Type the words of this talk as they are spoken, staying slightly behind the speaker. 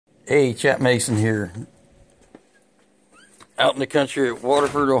Hey, Shap Mason here, out in the country at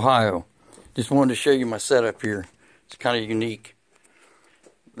Waterford, Ohio. Just wanted to show you my setup here. It's kind of unique.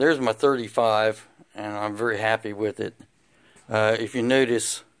 There's my 35, and I'm very happy with it. If you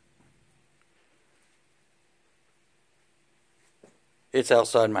notice, it's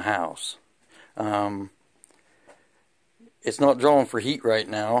outside my house. It's not drawing for heat right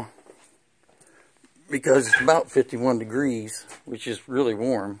now because it's about 51 degrees, which is really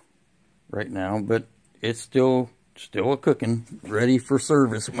warm right now, but it's still a cooking, ready for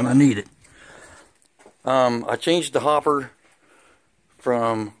service when I need it. I changed the hopper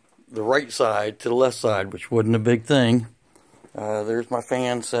from the right side to the left side, which wasn't a big thing. There's my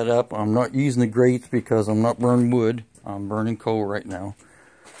fan set up. I'm not using the grates because I'm not burning wood. I'm burning coal right now.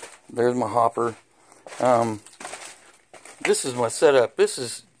 There's my hopper. This is my setup. This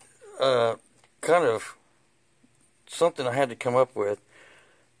is kind of something I had to come up with.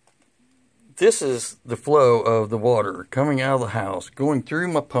 This is the flow of the water coming out of the house, going through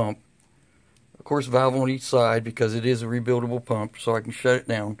my pump. Of course, valve on each side because it is a rebuildable pump, so I can shut it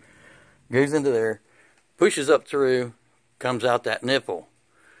down. Goes into there, pushes up through, comes out that nipple,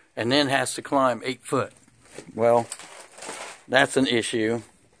 and then has to climb 8 foot. Well, that's an issue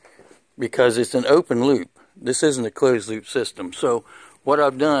because it's an open loop. This isn't a closed loop system. So what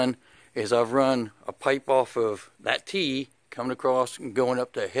I've done is I've run a pipe off of that T coming across and going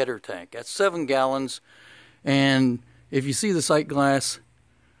up to a header tank. That's 7 gallons, and if you see the sight glass,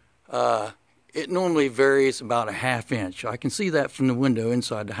 it normally varies about a ½ inch. I can see that from the window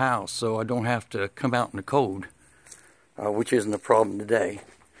inside the house, so I don't have to come out in the cold, which isn't a problem today.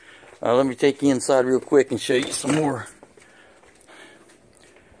 Let me take you inside real quick and show you some more.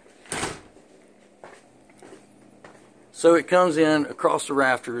 So it comes in across the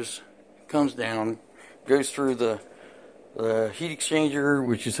rafters, comes down, goes through the heat exchanger,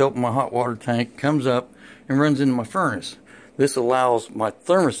 which is helping my hot water tank, comes up and runs into my furnace. This allows my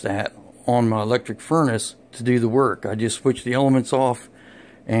thermostat on my electric furnace to do the work. I just switch the elements off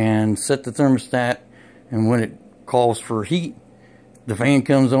and set the thermostat, and when it calls for heat, the fan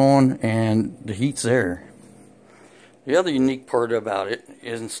comes on and the heat's there. The other unique part about it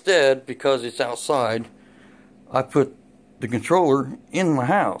is, instead, because it's outside, I put the controller in my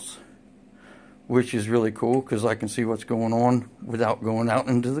house, which is really cool because I can see what's going on without going out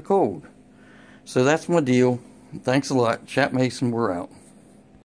into the cold. So that's my deal. Thanks a lot. Shap Mason, we're out.